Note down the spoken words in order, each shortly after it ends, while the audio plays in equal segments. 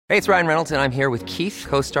Hey, it's Ryan Reynolds, and I'm here with Keith,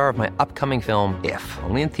 co-star of my upcoming film, If,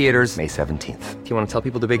 only in theaters May 17th. Do you want to tell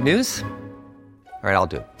people the big news? All right, I'll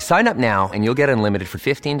do it. Sign up now and you'll get unlimited for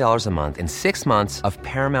 $15 a month and 6 months of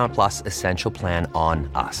Paramount Plus Essential Plan on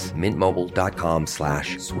us.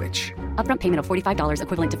 MintMobile.com/switch. Upfront payment of $45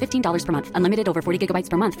 equivalent to $15 per month. Unlimited over 40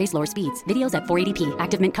 gigabytes per month. Face lower speeds. Videos at 480p.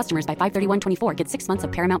 Active Mint customers by 531.24 get 6 months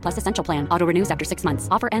of Paramount Plus Essential Plan. Auto renews after 6 months.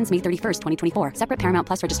 Offer ends May 31st, 2024. Separate Paramount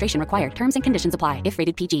Plus registration required. Terms and conditions apply if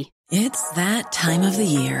rated PG. It's that time of the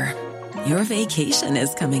year. Your vacation is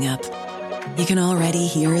coming up. You can already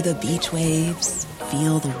hear the beach waves,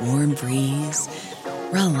 feel the warm breeze,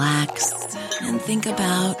 relax, and think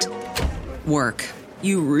about work.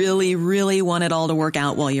 You really, really want it all to work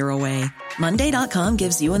out while you're away. Monday.com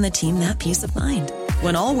gives you and the team that peace of mind.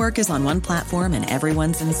 When all work is on one platform and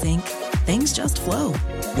everyone's in sync, things just flow.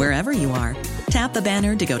 Wherever you are, tap the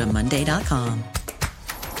banner to go to Monday.com.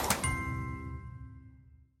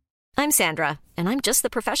 I'm Sandra, and I'm just the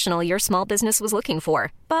professional your small business was looking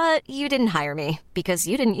for. But you didn't hire me because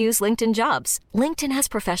you didn't use LinkedIn Jobs. LinkedIn has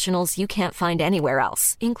professionals you can't find anywhere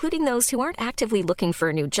else, including those who aren't actively looking for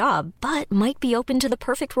a new job, but might be open to the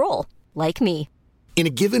perfect role, like me. In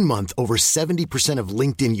a given month, over 70% of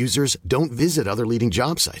LinkedIn users don't visit other leading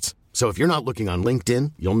job sites. So if you're not looking on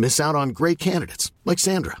LinkedIn, you'll miss out on great candidates like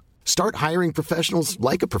Sandra. Start hiring professionals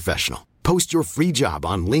like a professional. Post your free job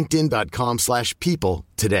on linkedin.com/people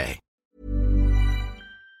today.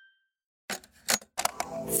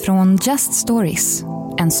 Från Just Stories,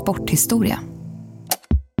 en sporthistoria.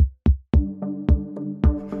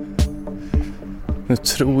 Nu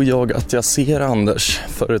tror jag att jag ser Anders,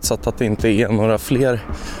 förutsatt att det inte är några fler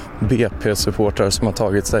BP-supportrar som har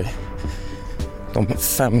tagit sig de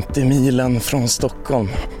 50 milen från Stockholm.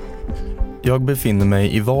 Jag befinner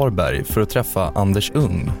mig i Varberg för att träffa Anders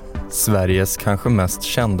Ung, Sveriges kanske mest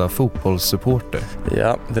kända fotbollssupporter.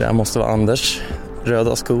 Ja, det där måste vara Anders.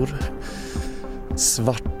 Röda skor,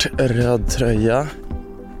 svart-röd tröja.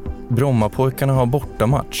 Brommapojkarna har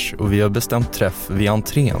bortamatch och vi har bestämt träff vid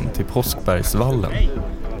entrén till Påskbergsvallen.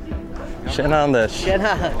 Tjena Anders. Tjena.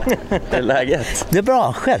 Det är läget. Det är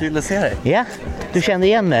bra, själv. Kul att se dig. Ja, du kände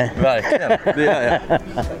igen mig. Verkligen, det gör jag.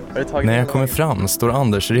 När jag kommer fram står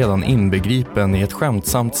Anders redan inbegripen i ett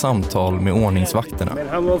skämtsamt samtal med ordningsvakterna. Men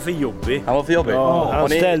han var för jobbig. Han var för jobbig? Ja, han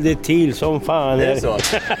ställde till som fan. Det är så?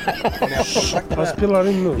 Han spelar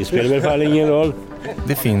ingen roll. Det spelar väl fall ingen roll.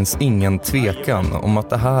 Det finns ingen tvekan om att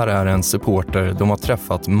det här är en supporter de har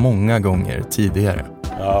träffat många gånger tidigare.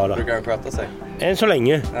 Ja då. Brukar han sköta sig? Än så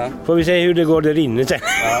länge. Ja. Får vi se hur det går där inne sen.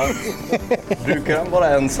 Ja. Brukar han vara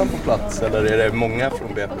ensam på plats eller är det många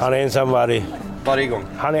från BP? Han är ensam varje gång.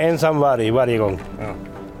 Han är ensam varje gång. Ja.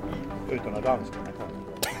 Utan att danska.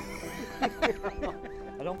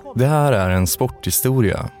 Det här är en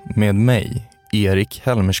sporthistoria med mig, Erik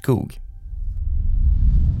Helmerskog.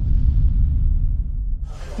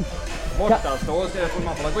 Bortastå,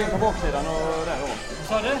 får man gå in på baksidan och där då.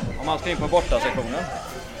 Vad sa du? Om man ska in på bortasektionen.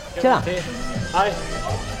 Tjena. Hej.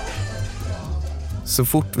 Så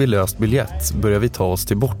fort vi löst biljett börjar vi ta oss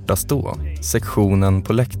till bortastå, sektionen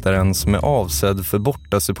på läktaren som är avsedd för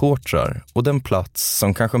bortasupportrar och den plats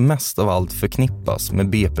som kanske mest av allt förknippas med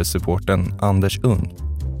BP-supporten Anders Ung.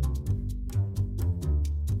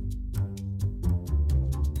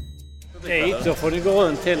 Dit så får ni gå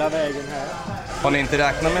runt hela vägen här. Har ni inte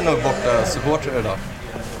räknat med några bortasupportrar idag?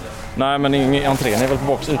 Nej, men entrén är väl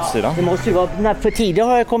på utsidan. Det måste ju vara, när för tidigare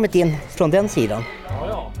har jag kommit in från den sidan.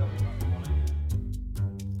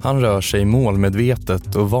 Han rör sig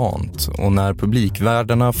målmedvetet och vant och när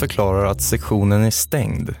publikvärdarna förklarar att sektionen är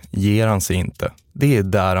stängd ger han sig inte. Det är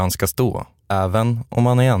där han ska stå, även om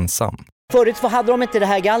han är ensam. Förut hade de inte det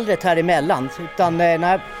här gallret här emellan, utan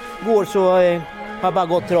när jag går så har jag bara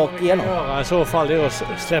gått rakt igenom. Ja, i så fall är det att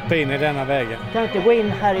släppa in i denna vägen. Kan inte gå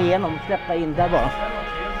in här igenom, släppa in där bara.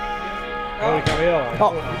 Ja, det kan vi göra.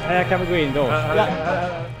 Ja. Här kan vi gå in då. Ja.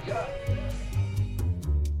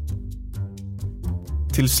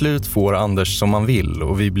 Till slut får Anders som han vill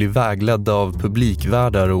och vi blir vägledda av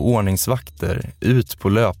publikvärdar och ordningsvakter ut på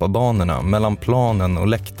löparbanorna mellan planen och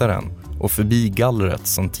läktaren och förbi gallret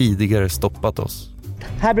som tidigare stoppat oss.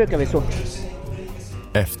 Här brukar vi stå.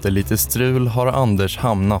 Efter lite strul har Anders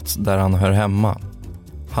hamnat där han hör hemma.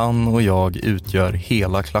 Han och jag utgör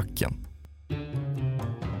hela klacken.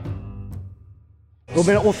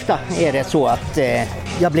 Men ofta är det så att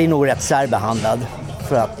jag blir nog rätt särbehandlad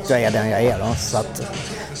för att jag är den jag är. Då. Så att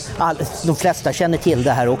de flesta känner till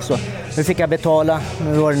det här också. Nu fick jag betala,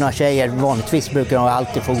 nu var det några tjejer, vanligtvis brukar de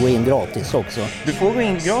alltid få gå in gratis också. Du får gå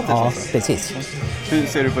in gratis ja, alltså? Precis. Hur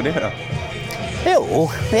ser du på det då? Jo,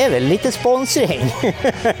 det är väl lite sponsring.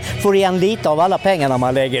 Får igen lite av alla pengarna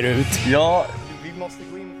man lägger ut. Ja, vi måste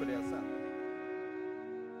gå in på det sen.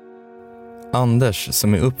 Anders,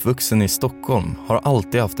 som är uppvuxen i Stockholm, har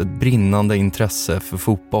alltid haft ett brinnande intresse för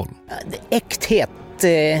fotboll. Äkthet,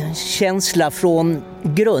 känsla från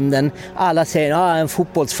grunden. Alla säger en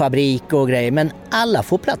fotbollsfabrik och grejer, men alla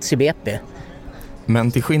får plats i BP.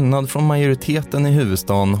 Men till skillnad från majoriteten i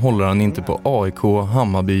huvudstaden håller han inte på AIK,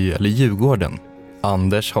 Hammarby eller Djurgården.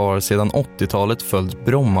 Anders har sedan 80-talet följt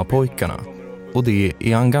Brommapojkarna, och det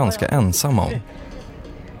är han ganska ensam om.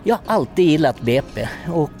 Jag har alltid gillat BP,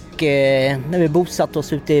 och när vi bosatt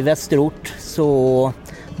oss ute i Västerort så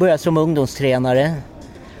började jag som ungdomstränare.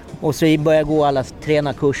 Och så började jag gå alla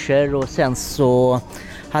tränarkurser, och sen så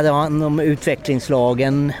hade man om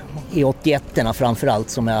utvecklingslagen i 81-erna framförallt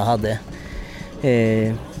som jag hade.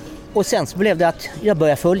 Och sen så blev det att jag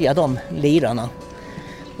började följa de lirarna.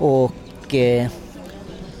 Och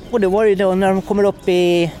det var ju då när de kommer upp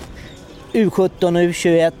i U17,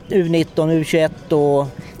 U21, U19, U21 och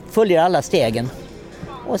följer alla stegen.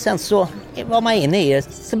 Och sen så var man inne i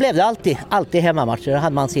det. Så blev det alltid hemmamatcher. Då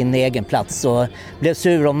hade man sin egen plats och blev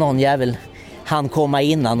sur om någon jävel hann komma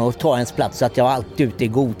innan och ta ens plats. Så att jag var alltid ute i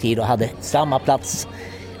god tid och hade samma plats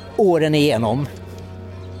åren igenom.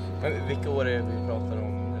 Men vilka år är vi pratar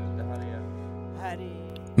om det här är?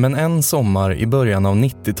 Men en sommar i början av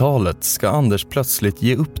 90-talet ska Anders plötsligt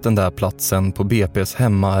ge upp den där platsen på BP:s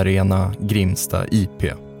hemmaarena Grimsta IP.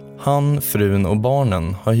 Han, frun och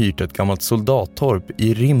barnen har hyrt ett gammalt soldattorp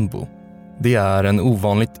i Rimbo. Det är en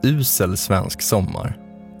ovanligt usel svensk sommar.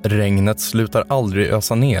 Regnet slutar aldrig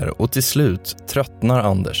ösa ner och till slut tröttnar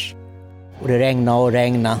Anders. Och det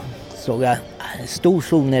regnade. Såg jag stor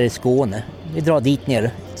sol nere i Skåne. Vi drar dit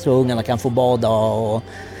ner så ungarna kan få bada och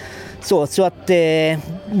så att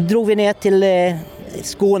drog vi ner till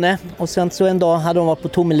Skåne, och sen så en dag hade de varit på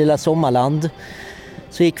Tomelilla sommarland.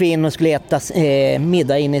 Så gick vi in och skulle äta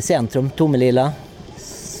middag in i centrum, Tomelilla.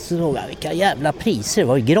 Så vilka jävla priser, det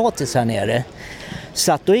var ju gratis här nere.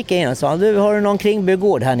 Så då gick jag in och sa, du, har du någon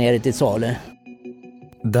kringbygård här nere till salu?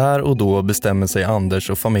 Där och då bestämmer sig Anders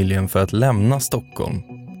och familjen för att lämna Stockholm.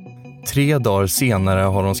 3 dagar senare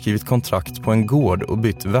har de skrivit kontrakt på en gård och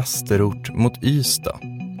bytt Västerort mot Ystad.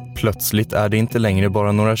 Plötsligt är det inte längre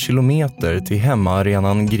bara några kilometer till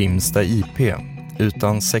hemmaarenan Grimsta IP,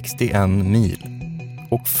 utan 61 mil.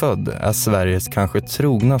 Och född är Sveriges kanske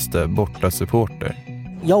trognaste bortasupporter.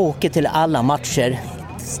 Jag åker till alla matcher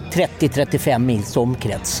 30-35 mils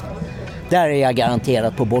omkrets. Där är jag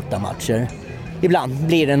garanterat på bortamatcher. Ibland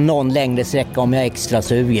blir det någon längre sträcka om jag är extra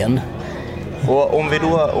sugen. Och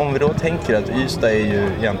om vi då tänker att Ystad är ju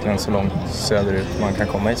egentligen så långt söderut man kan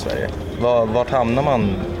komma i Sverige. Vart hamnar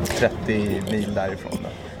man 30 mil därifrån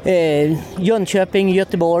då? Jönköping,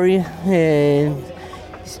 Göteborg,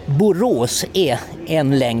 Borås är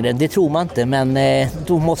än längre, det tror man inte, men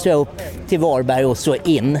då måste jag upp till Varberg och så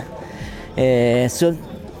in. Så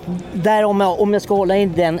där om jag ska hålla i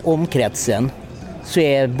den omkretsen så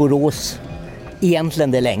är Borås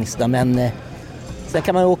egentligen det längsta, men sen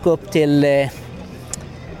kan man åka upp till,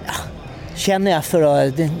 känner jag för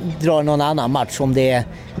att dra någon annan match om det är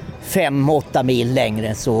 5-8 mil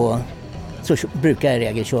längre så brukar jag i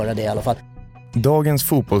regel köra det i alla fall. Dagens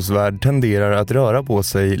fotbollsvärld tenderar att röra på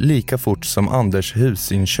sig lika fort som Anders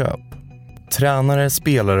husinköp. Tränare,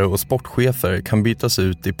 spelare och sportchefer kan bytas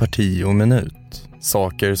ut i parti och minut.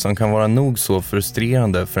 Saker som kan vara nog så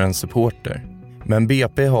frustrerande för en supporter. Men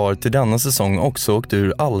BP har till denna säsong också åkt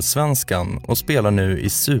ur Allsvenskan och spelar nu i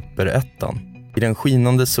Superettan. I den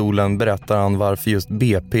skinande solen berättar han varför just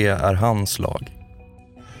BP är hans lag.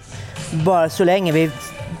 Bara så länge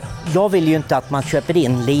jag vill ju inte att man köper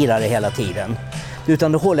in lirare hela tiden.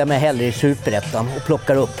 Utan då håller jag mig hellre i Superettan och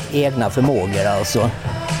plockar upp egna förmågor alltså.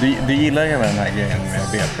 Du gillar ju den här grejen med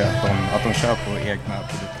BP, att de köper egna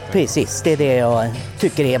produkter? Precis, det är det jag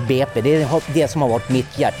tycker är BP. Det är det som har varit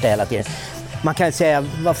mitt hjärta hela tiden. Man kan säga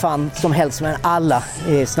vad fan som helst, men alla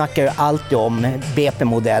snackar ju alltid om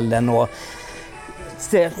BP-modellen och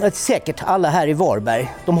säkert alla här i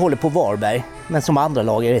Varberg, de håller på Varberg, men som andra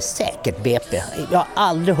lag är det säkert BP. Jag har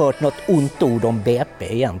aldrig hört något ont ord om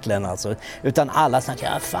BP egentligen alltså, utan alla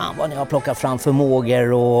snackar, fan vad ni har plockat fram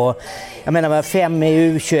förmågor, och jag menar 5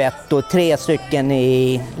 i U21 och 3 stycken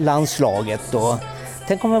i landslaget, och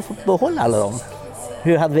tänk om jag får behålla alla dem.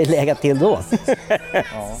 Hur hade vi legat till då? Ja, det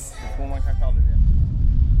får man kanske aldrig veta.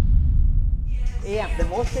 Egentligen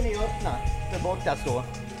måste ni öppna för borta så.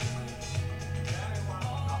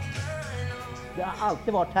 Jag har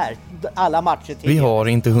alltid varit här, alla matcher till. Vi har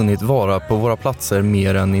inte hunnit vara på våra platser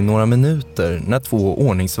mer än i några minuter när 2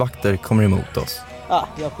 ordningsvakter kommer emot oss. Ja,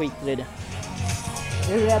 jag skiter i det.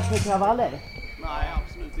 Är du rädd för kravaller? Nej,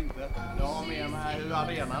 absolut inte. Jag har med mig hur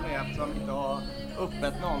arenan är eftersom vi inte har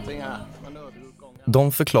öppet någonting här.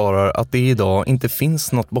 De förklarar att det idag inte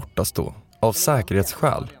finns något bortastå av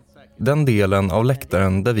säkerhetsskäl. Den delen av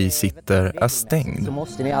läktaren där vi sitter är stängd. Så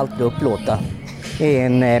måste ni alltid upplåta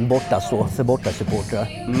en bortastå för bortasupportrar.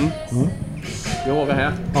 Det har vi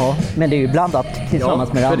här. Ja, men det är ju blandat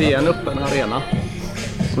tillsammans med det andra. För det är en öppen arena.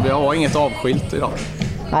 Så vi har inget avskilt idag.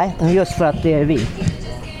 Nej, just för att det är vi.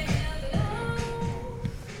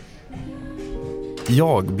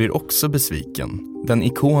 Jag blir också besviken. Den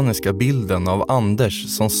ikoniska bilden av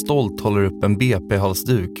Anders som stolt håller upp en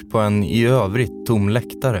BP-halsduk på en i övrigt tom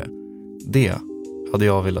läktare. Det hade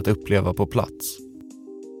jag velat uppleva på plats.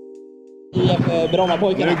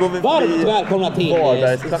 Brommapojkarna, varmt välkomna till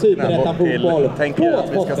Superettan fotboll. Tänker att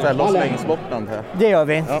vi ska ställa oss längst bort här. Det gör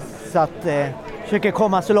vi. Ja. Så att försöker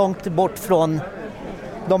komma så långt bort från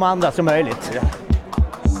de andra som möjligt. Ja.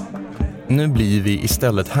 Nu blir vi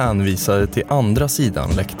istället hänvisade till andra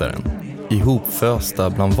sidan läktaren. Ihopfösta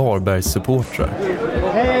bland Varbergs-supportrar.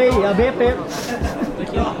 Hej, jag BP!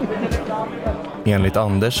 Enligt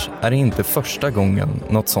Anders är det inte första gången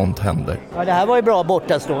något sånt händer. Ja, det här var ju bra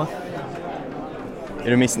bortastå. Är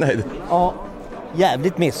du missnöjd? Ja,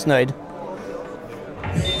 jävligt missnöjd.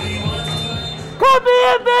 Kom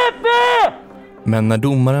igen, BP! Men när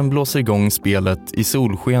domaren blåser igång spelet i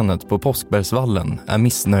solskenet på Påskbergsvallen är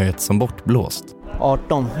missnöjet som bortblåst.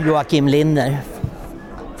 18, Joakim Linner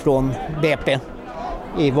från BP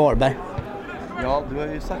i Varberg. Ja, du har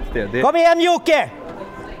ju sagt det. Kom igen, Jocke!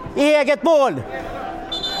 I eget mål!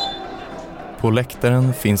 På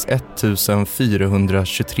läktaren finns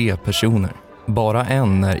 1423 personer. Bara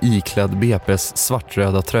en är iklädd BP:s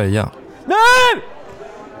svartröda tröja. Nu!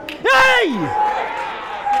 Nej!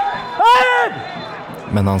 Nej!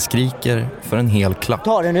 Men han skriker för en hel klack.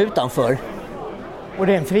 Ta den utanför. Och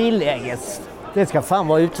det är en friläges. Det ska fan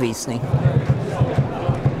vara utvisning.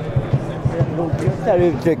 Det här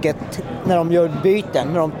uttrycket när de gör byten,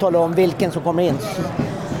 när de talar om vilken som kommer in,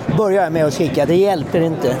 börjar med att skrika. Det hjälper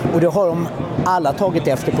inte. Och det har de alla tagit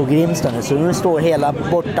efter på Grimstad. Så nu står hela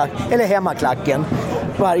borta, eller hemmaklacken.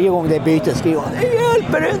 Varje gång det är byte skriver de, det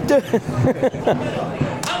hjälper inte.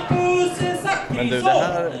 Men du,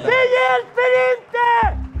 det hjälper inte!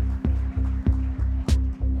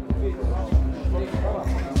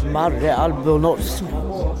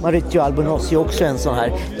 Mauricio Albonos är också en sån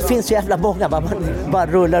här. Det finns så jävla många, man bara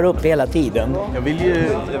rullar upp hela tiden. Jag vill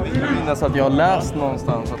minnas att jag har läst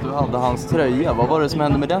någonstans att du hade hans tröja. Vad var det som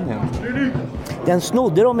hände med den egentligen? Den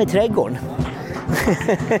snodde de i trädgården.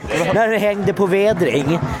 När den hängde på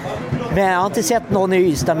vedring. Men jag har inte sett någon i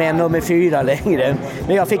Ystad med nummer 4 längre.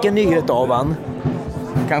 Men jag fick en nyhet av han.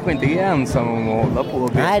 Kanske inte är ensam om att hålla på.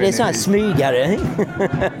 Nej, det är sån här smygare.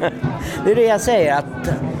 Det är det jag säger, att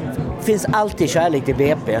det finns alltid kärlek till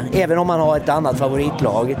BP. Även om man har ett annat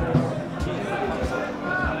favoritlag.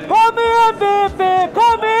 Kom igen, BP!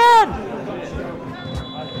 Kom igen!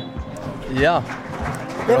 Ja.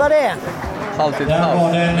 Det var det. Där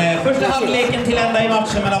var den första halvleken till ända i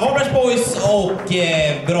matchen mellan Varbergs Boys och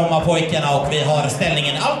Brommapojkarna, och vi har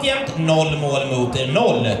ställningen alltjämt 0 mål mot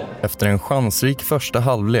 0. Efter en chansrik första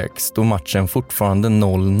halvlek stod matchen fortfarande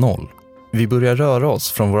 0-0. Vi börjar röra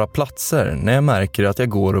oss från våra platser när jag märker att jag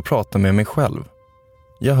går och pratar med mig själv.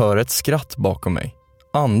 Jag hör ett skratt bakom mig.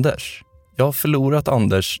 Anders. Jag har förlorat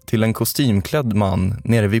Anders till en kostymklädd man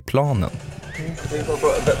nere vid planen.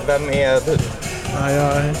 Vem är du? Ja,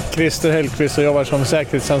 jag är Christer Hellqvist och jobbar som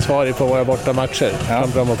säkerhetsansvarig på våra bortamatcher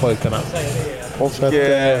från Brommapojkarna. Och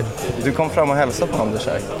du kom fram och hälsade på Anders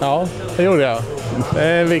här? Ja, det gjorde jag. Det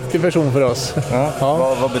är en viktig person för oss.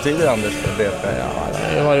 Ja. Vad betyder Anders för BP? Ja,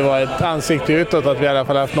 det har ju varit ett ansikte utåt att vi i alla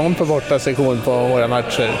fall haft någon på bortasektion på våra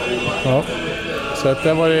matcher. Ja. Så att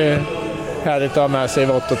det var ju härligt att ha med sig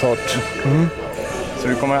vått och torrt. Så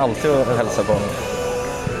du kommer alltid att hälsa på honom?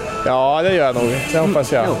 Ja, det gör jag nog. Det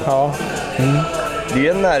hoppas jag. Ja. Det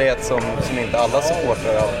är en närhet som inte alla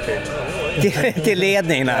supportrar har till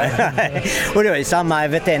ledningen här. Och det var ju samma,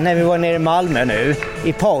 vet du, när vi var nere i Malmö nu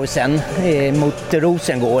i pausen mot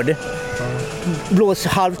Rosengård. Blås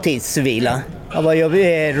halvtidsvila. Jag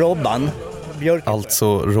var Robban.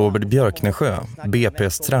 Alltså Robert Björknesjö,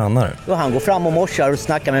 BP:s tränare. Och han går fram och morsar och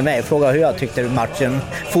snackar med mig och frågar hur jag tyckte matchen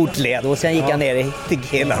fortled. Och sen gick han ner till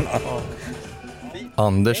killarna.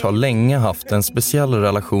 Anders har länge haft en speciell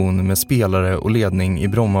relation med spelare och ledning i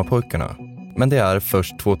Brommapojkarna. Men det är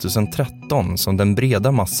först 2013 som den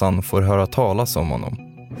breda massan får höra talas om honom.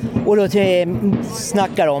 Och då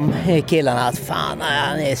snackar de killarna att fan,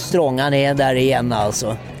 han är strong, han är där igen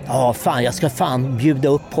alltså. Ja, fan, jag ska fan bjuda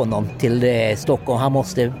upp honom till Stockholm. Han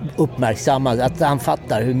måste uppmärksamma att han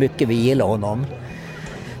fattar hur mycket vi gillar honom.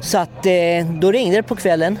 Så att då ringde det på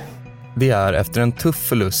kvällen. Det är efter en tuff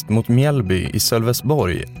förlust mot Mjällby i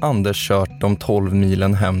Sölvesborg Anders kört de 12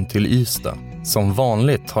 milen hem till Ystad. Som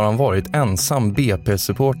vanligt har han varit ensam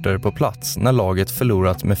BP-supporter på plats när laget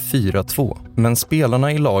förlorat med 4-2. Men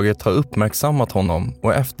spelarna i laget har uppmärksammat honom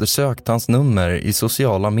och eftersökt hans nummer i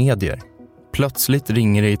sociala medier. Plötsligt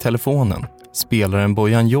ringer det i telefonen. Spelaren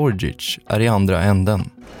Bojan Djordjic är i andra änden.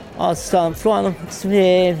 Alltså, från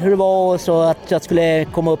hur det var och så att jag skulle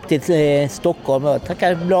komma upp till Stockholm. Jag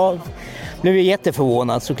tackar bra. Blev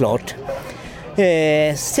jätteförvånad såklart.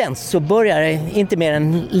 Sen så började inte mer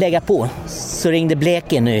än lägga på. Så ringde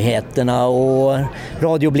Blekinge-nyheterna och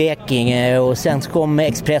Radio Blekinge och sen kom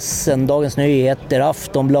Expressen, Dagens Nyheter,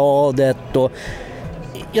 Aftonbladet och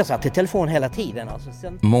jag satt i telefon hela tiden. Alltså.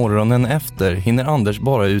 Morgonen efter hinner Anders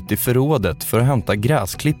bara ut i förrådet för att hämta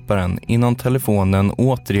gräsklipparen innan telefonen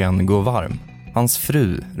återigen går varm. Hans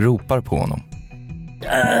fru ropar på honom.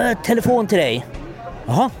 Telefon till dig.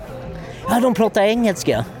 Jaha. Ja, de pratar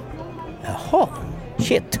engelska. Jaha,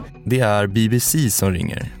 shit. Det är BBC som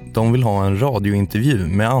ringer. De vill ha en radiointervju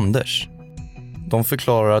med Anders. De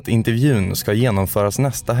förklarar att intervjun ska genomföras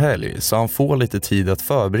nästa helg så han får lite tid att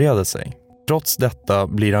förbereda sig. Trots detta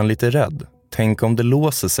blir han lite rädd. Tänk om det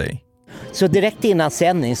låser sig. Så direkt innan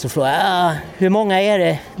sändning så frågar jag, hur många är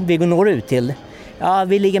det vi når ut till? Ja,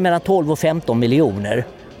 vi ligger mellan 12 och 15 miljoner.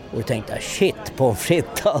 Och då tänkte jag, shit på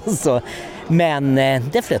fritt alltså. Men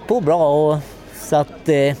det flöt på bra och så att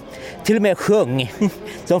till och med sjöng.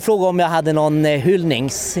 Så de frågade om jag hade någon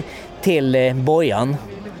hyllnings till Bojan.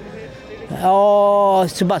 Ja,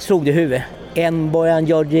 så bara slog det i huvudet. En Bojan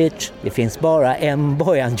Djordjic. Det finns bara en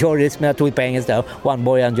Bojan Djordjic, men jag tog på engelska. One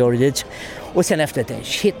Bojan Djordjic. Och sen efter det,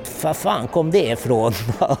 shit, vad fan kom det ifrån?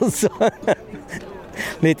 Alltså,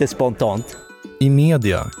 lite spontant. I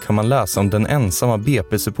media kan man läsa om den ensamma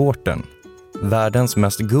BP-supporten. Världens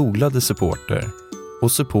mest googlade supporter.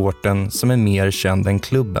 Och supporten som är mer känd än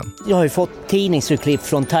klubben. Jag har ju fått tidningsurklipp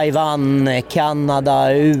från Taiwan,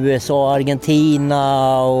 Kanada, USA,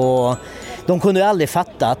 Argentina och de kunde ju aldrig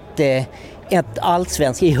fatta att ett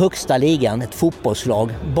allsvensk i högsta ligan, ett fotbollslag,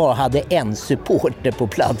 bara hade en supporter på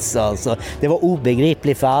plats. Alltså. Det var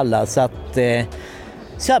obegripligt för alla så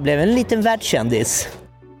jag blev en liten världskändis.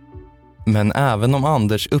 Men även om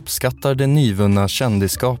Anders uppskattar det nyvunna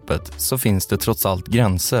kändisskapet så finns det trots allt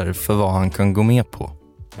gränser för vad han kan gå med på.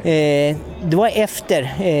 Det var efter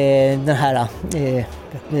den här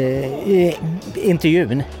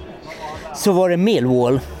intervjun så var det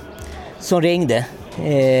Millwall som ringde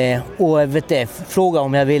och frågade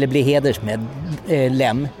om jag ville bli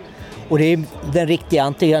hedersmedlem. Och det är den riktiga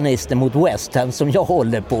antagonisten mot West Ham som jag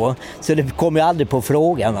håller på. Så det kommer ju aldrig på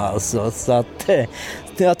frågan alltså. Så att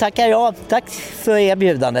jag tackar ja. Tack för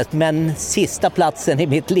erbjudandet. Men sista platsen i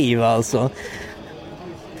mitt liv alltså.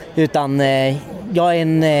 Utan jag är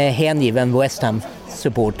en hängiven West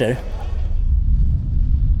Ham-supporter.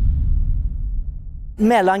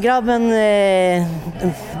 Mellangrabben,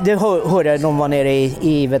 det hörde jag när de var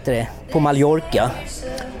nere på Mallorca.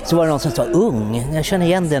 Så var det någon som sa ung, jag känner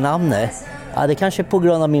igen det namnet. Ja, det kanske är på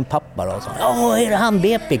grund av min pappa då. Ja, är det han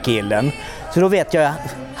BP-killen? Så då vet jag,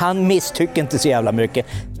 han misstycker inte så jävla mycket.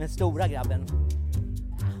 Men stora grabben.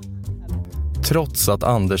 Trots att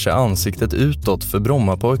Anders är ansiktet utåt för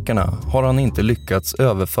Brommapojkarna har han inte lyckats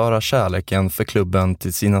överföra kärleken för klubben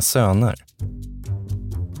till sina söner.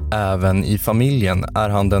 Även i familjen är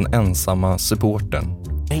han den ensamma supporten.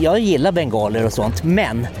 Jag gillar bengaler och sånt,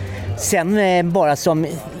 men sen bara som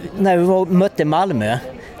när vi mötte Malmö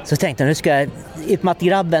så tänkte jag nu ska jag, i och med att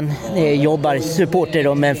grabben jobbar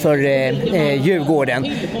supporter för Djurgården,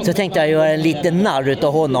 så tänkte jag göra en liten narr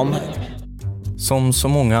utav honom. Som så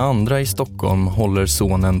många andra i Stockholm håller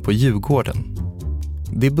sonen på Djurgården.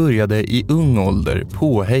 Det började i ung ålder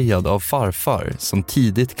påhejad av farfar som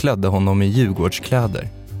tidigt klädde honom i Djurgårdskläder.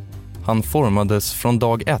 Han formades från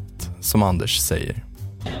dag ett, som Anders säger.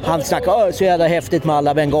 Han snackade så jävla häftigt med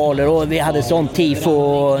alla bengaler och vi hade sån tifo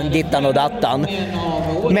och dittan och dattan.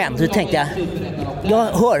 Men så tänkte jag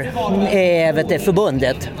hör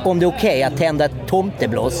förbundet om det är okej att tända ett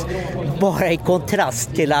tomteblås bara i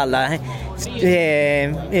kontrast till alla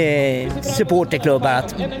supporterklubbar,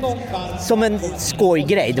 som en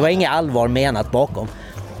skojgrej. Det var inget allvar menat bakom.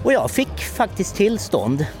 Och jag fick faktiskt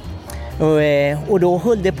tillstånd. Och då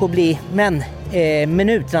höll det på att bli, men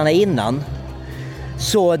minuterna innan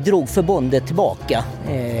så drog förbundet tillbaka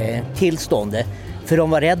tillståndet. För de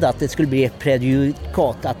var rädda att det skulle bli ett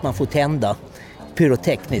prejudikat att man får tända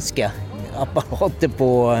pyrotekniska apparater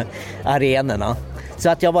på arenorna. Så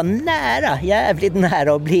att jag var jävligt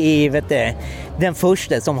nära att bli den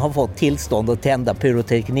första som har fått tillstånd att tända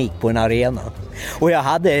pyroteknik på en arena. Och jag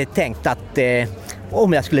hade tänkt att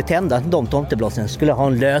om jag skulle tända de tomteblasen skulle jag ha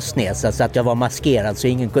en lösnäsa så att jag var maskerad så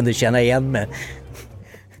ingen kunde känna igen mig.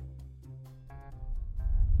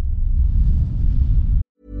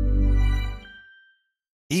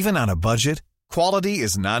 Even on a budget, quality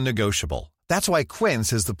is non-negotiable. That's why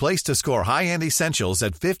Quince is the place to score high-end essentials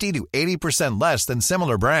at 50 to 80% less than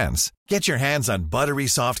similar brands. Get your hands on buttery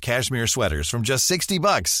soft cashmere sweaters from just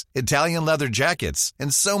 $60, Italian leather jackets,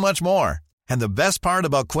 and so much more. And the best part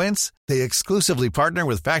about Quince, they exclusively partner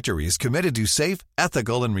with factories committed to safe,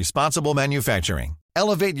 ethical, and responsible manufacturing.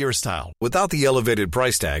 Elevate your style without the elevated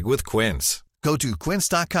price tag with Quince. Go to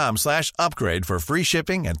quince.com/upgrade for free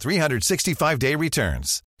shipping and 365-day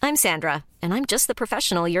returns. I'm Sandra, and I'm just the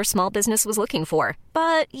professional your small business was looking for.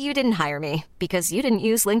 But you didn't hire me because you didn't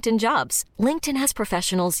use LinkedIn Jobs. LinkedIn has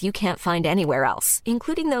professionals you can't find anywhere else,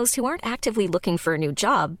 including those who aren't actively looking for a new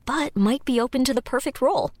job, but might be open to the perfect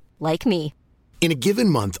role, like me. In a given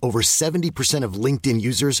month, over 70% of LinkedIn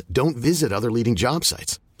users don't visit other leading job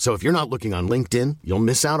sites. So if you're not looking on LinkedIn, you'll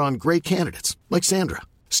miss out on great candidates like Sandra.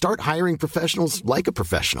 Start hiring professionals like a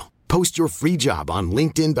professional. Post your free job on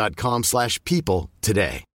linkedin.com/people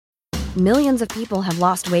today. Millions of people have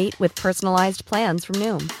lost weight with personalized plans from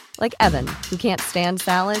Noom. Like Evan, who can't stand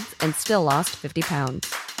salads and still lost 50 pounds.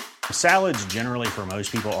 Salads generally for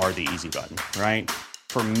most people are the easy button, right?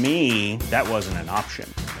 For me, that wasn't an option.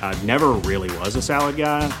 I never really was a salad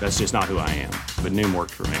guy. That's just not who I am. But Noom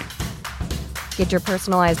worked for me. Get your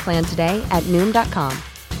personalized plan today at Noom.com.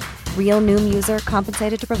 Real Noom user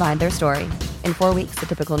compensated to provide their story. In 4 weeks, the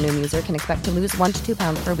typical Noom user can expect to lose 1 to 2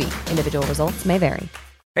 pounds per week. Individual results may vary.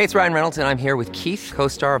 Hey, it's Ryan Reynolds, and I'm here with Keith,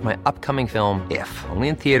 co-star of my upcoming film, If, only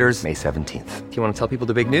in theaters May 17th. Do you want to tell people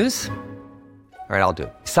the big news? All right, I'll do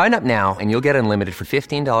it. Sign up now and you'll get unlimited for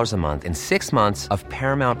 $15 a month and 6 months of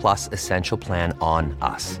Paramount Plus Essential Plan on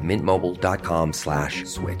us.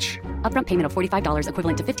 Mintmobile.com/switch. Upfront payment of $45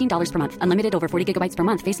 equivalent to $15 per month. Unlimited over 40 gigabytes per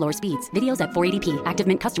month. Face lower speeds. Videos at 480p. Active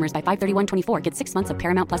Mint customers by 531.24 get 6 months of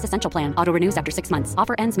Paramount Plus Essential Plan. Auto renews after 6 months.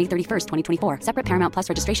 Offer ends May 31st, 2024. Separate Paramount Plus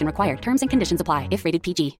registration required. Terms and conditions apply if rated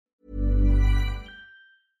PG.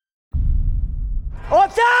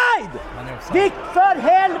 Offside! Dick för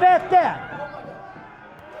helvete!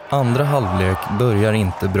 Andra halvlek börjar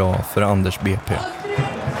inte bra för Anders BP.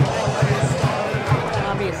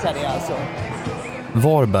 Han missar det alltså.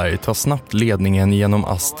 Varberg tar snabbt ledningen genom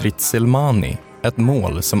Astrid Selmani. Ett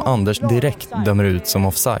mål som Anders direkt dömer ut som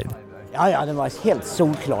offside. Ja, det var helt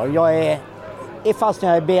solklar. Jag är fast när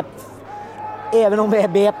jag är BP. Även om jag är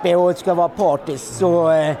BP och ska vara partisk så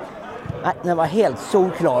det var helt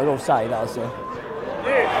solklar offside alltså.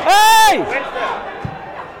 Hej!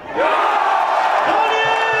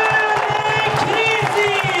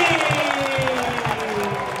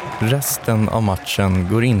 Resten av matchen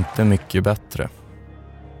går inte mycket bättre.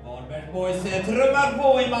 Varberg Boys trummar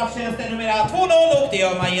på i matchen numera 2-0 och det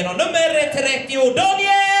gör man genom nummer 30,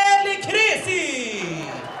 Daniel Kresi!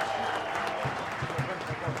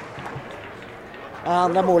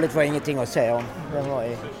 Andra målet var ingenting att säga om. Det var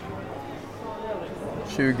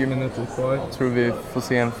 20 minuter kvar. Tror vi får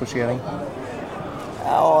se en forcering?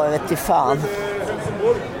 Ja, jag vet inte fan.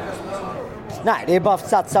 Nej, det är bara att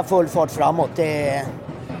satsa full fart framåt.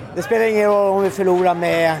 Det spelar ingen roll om vi förlorar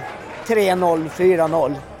med 3-0,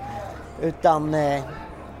 4-0. Utan...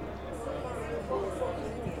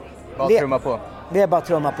 bara trumma på. Det är bara att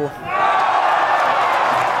trumma på.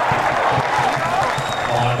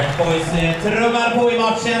 Varberg Boys trummar på i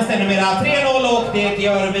matchen. Numera 3-0 och det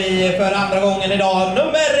gör vi för andra gången idag.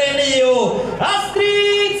 Nummer 9,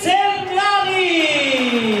 Astrid Selmani!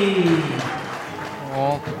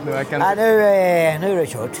 Ja, det verkar... Nej, nu är det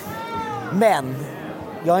kört. Men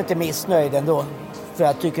jag är inte missnöjd ändå. För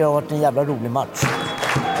jag tycker det har varit en jävla rolig match.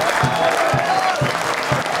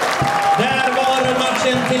 Där var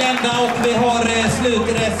matchen till ända och vi har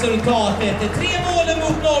slutresultatet. 3 mål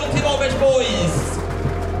mot 0 till Varberg Boys.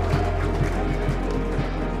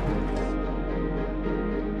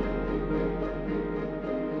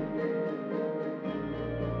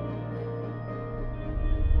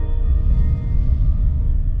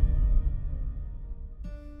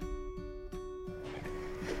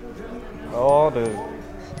 Ja du.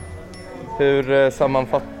 Hur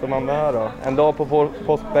sammanfattar man det här då? En dag på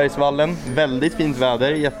Påskbergsvallen, väldigt fint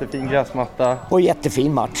väder, jättefin gräsmatta. Och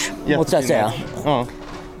jättefin match, måste jag säga. Ja.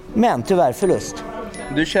 Men tyvärr förlust.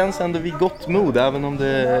 Du känns ändå vid gott mod även om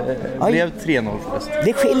det blev 3-0 först.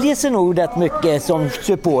 Det skiljer sig nog rätt mycket som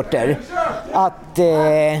supporter. Att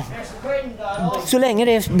så länge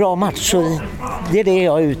det är bra match så det är det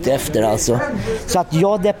jag är ute efter alltså. Så att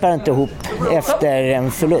jag deppar inte ihop efter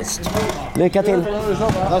en förlust. Lycka till!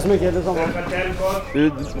 Tack så mycket.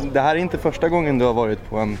 Det här är inte första gången du har varit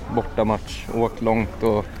på en bortamatch, åkt långt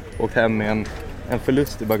och åkt hem med en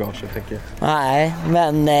förlust i bagaget, tänker jag. Nej,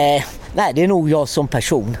 men det är nog jag som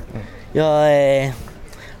person. Jag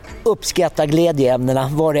uppskattar glädjeämnena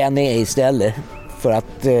vad det än är istället. För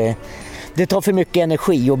att det tar för mycket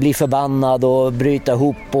energi att bli förbannad och bryta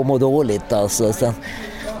ihop och må dåligt. Alltså. Så,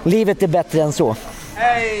 livet är bättre än så.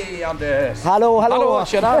 Hej Anders! Hallå!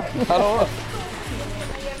 Tjena! Hallå!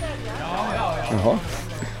 Jaha.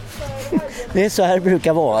 Det är så här det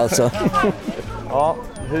brukar vara alltså. Ja,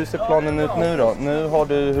 hur ser planen ut nu då?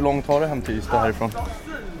 Hur långt har du hem till Ystad härifrån?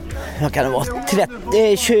 Vad kan det vara?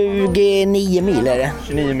 29 mil är det.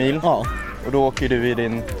 29 mil? Ja. Och då åker du i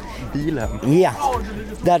din bil hem? Ja,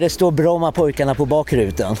 där det står Bromma-pojkarna på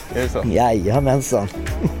bakrutan. Är det så? Jajamensan.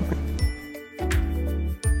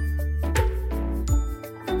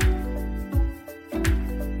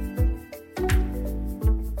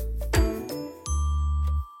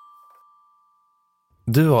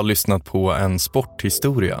 Du har lyssnat på en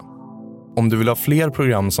sporthistoria. Om du vill ha fler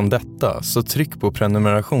program som detta så tryck på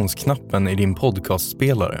prenumerationsknappen i din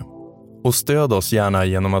podcastspelare. Och stöd oss gärna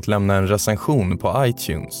genom att lämna en recension på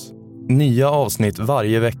iTunes. Nya avsnitt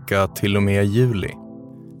varje vecka till och med juli.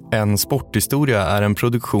 En sporthistoria är en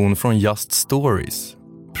produktion från Just Stories.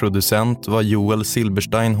 Producent var Joel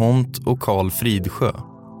Silberstein-Hont och Carl Fridsjö.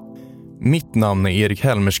 Mitt namn är Erik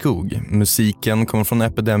Helmerskog. Musiken kommer från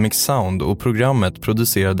Epidemic Sound och programmet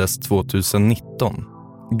producerades 2019.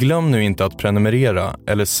 Glöm nu inte att prenumerera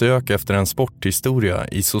eller sök efter en sporthistoria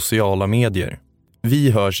i sociala medier.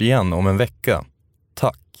 Vi hörs igen om en vecka.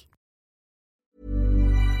 Tack!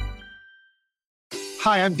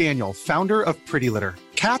 Hi, I'm Daniel, founder of Pretty Litter.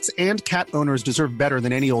 Cats and cat owners deserve better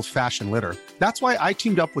than any old-fashioned litter. That's why I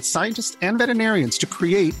teamed up with scientists and veterinarians to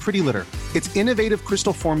create Pretty Litter. Its innovative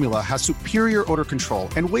crystal formula has superior odor control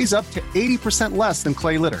and weighs up to 80% less than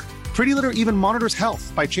clay litter. Pretty Litter even monitors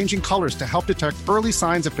health by changing colors to help detect early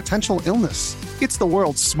signs of potential illness. It's the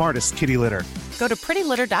world's smartest kitty litter. Go to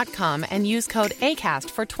prettylitter.com and use code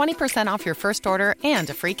ACAST for 20% off your first order and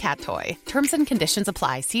a free cat toy. Terms and conditions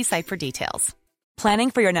apply. See site for details.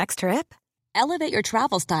 Planning for your next trip? Elevate your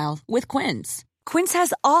travel style with Quince. Quince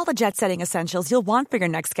has all the jet-setting essentials you'll want for your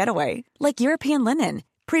next getaway, like European linen,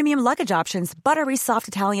 premium luggage options, buttery soft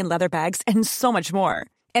Italian leather bags, and so much more.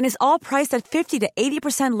 And is all priced at 50 to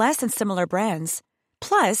 80% less than similar brands.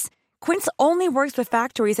 Plus, Quince only works with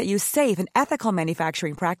factories that use safe and ethical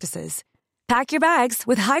manufacturing practices. Pack your bags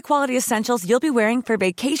with high-quality essentials you'll be wearing for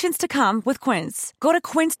vacations to come with Quince. Go to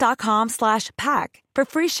quince.com/pack for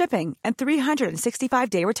free shipping and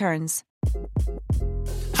 365-day returns.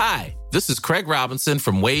 Hi, this is Craig Robinson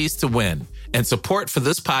from Ways to Win, and support for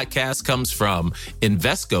this podcast comes from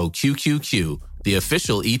Invesco QQQ, the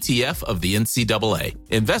official ETF of the NCAA.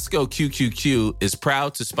 Invesco QQQ is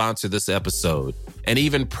proud to sponsor this episode, and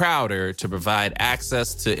even prouder to provide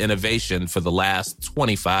access to innovation for the last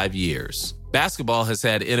 25 years. Basketball has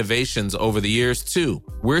had innovations over the years, too.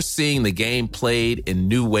 We're seeing the game played in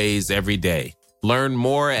new ways every day. Learn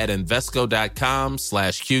more at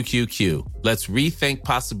Invesco.com/QQQ. Let's rethink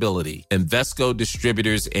possibility. Invesco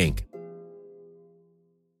Distributors, Inc.